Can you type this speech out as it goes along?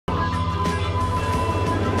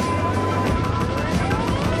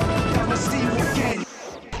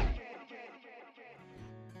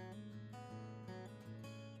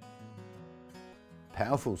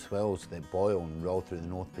powerful swells that boil and roll through the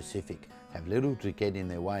North Pacific have little to get in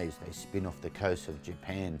their way as they spin off the coasts of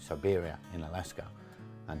Japan, Siberia and Alaska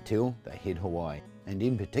until they hit Hawaii, and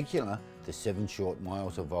in particular the 7 short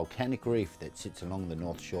miles of volcanic reef that sits along the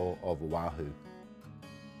North Shore of Oahu.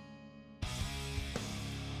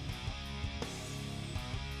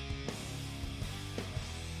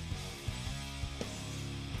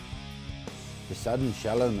 The sudden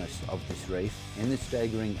shallowness of this reef and the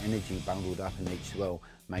staggering energy bundled up in each swell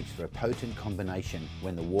makes for a potent combination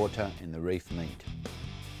when the water and the reef meet.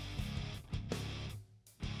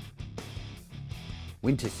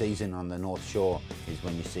 Winter season on the North Shore is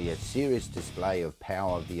when you see a serious display of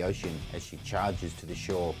power of the ocean as she charges to the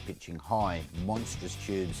shore, pitching high, monstrous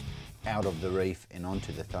tubes out of the reef and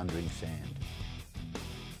onto the thundering sand.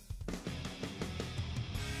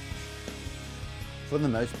 For the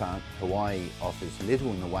most part, Hawaii offers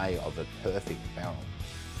little in the way of a perfect barrel,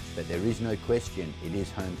 but there is no question it is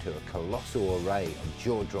home to a colossal array of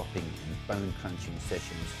jaw-dropping and bone-crunching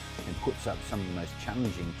sessions and puts up some of the most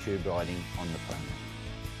challenging tube riding on the planet.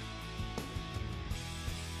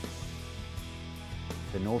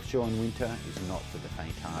 The North Shore in winter is not for the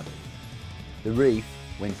faint-hearted. The reef,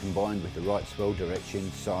 when combined with the right swell direction,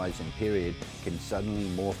 size and period, can suddenly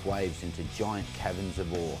morph waves into giant caverns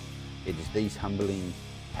of awe. It is these humbling,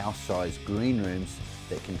 house-sized green rooms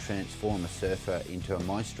that can transform a surfer into a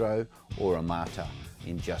maestro or a martyr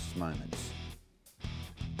in just moments.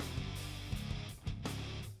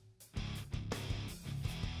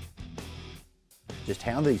 Just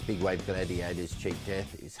how these big wave gladiators cheat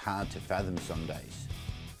death is hard to fathom some days.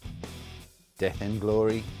 Death and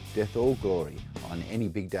glory, death or glory. On any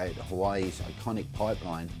big day at Hawaii's iconic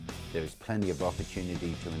pipeline, there is plenty of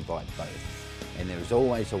opportunity to invite both. And there is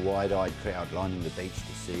always a wide-eyed crowd lining the beach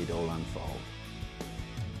to see it all unfold.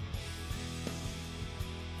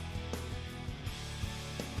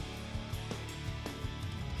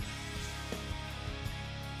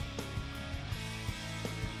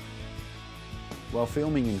 While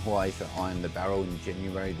filming in Hawaii for I Am the Barrel in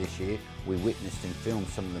January this year, we witnessed and filmed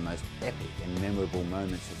some of the most epic and memorable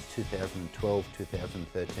moments of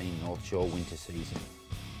 2012-2013 North Shore winter season.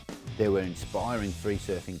 There were inspiring free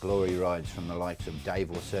surfing glory rides from the likes of Dave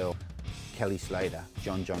Wassell, Kelly Slater,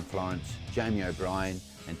 John Florence, Jamie O'Brien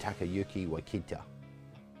and Takayuki Waikita.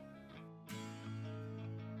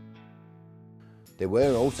 There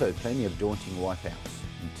were also plenty of daunting wipeouts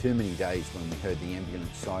and too many days when we heard the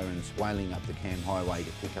ambulance sirens wailing up the Cam Highway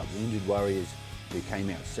to pick up wounded warriors who came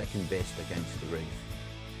out second best against the reef.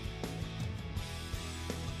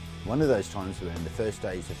 One of those times were in the first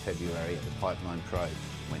days of February at the Pipeline Pro,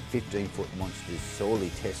 when 15-foot monsters sorely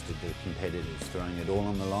tested their competitors, throwing it all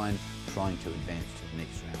on the line, trying to advance to the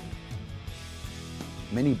next round.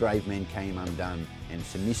 Many brave men came undone, and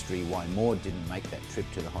it's a mystery why more didn't make that trip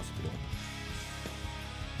to the hospital.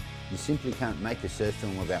 You simply can't make a surf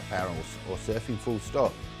film about barrels, or surfing full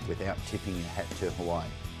stop, without tipping your hat to Hawaii.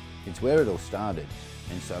 It's where it all started,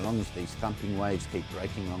 and so long as these thumping waves keep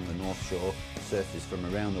breaking along the North Shore, surfers from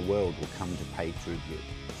around the world will come to pay tribute.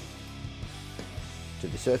 To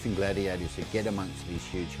the surfing gladiators who get amongst these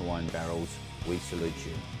huge Hawaiian barrels, we salute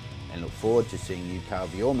you and look forward to seeing you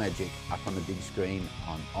carve your magic up on the big screen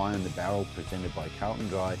on I Am the Barrel, presented by Carlton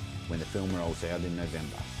Dry, when the film rolls out in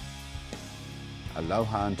November.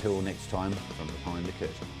 Aloha until next time from behind the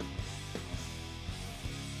curtain.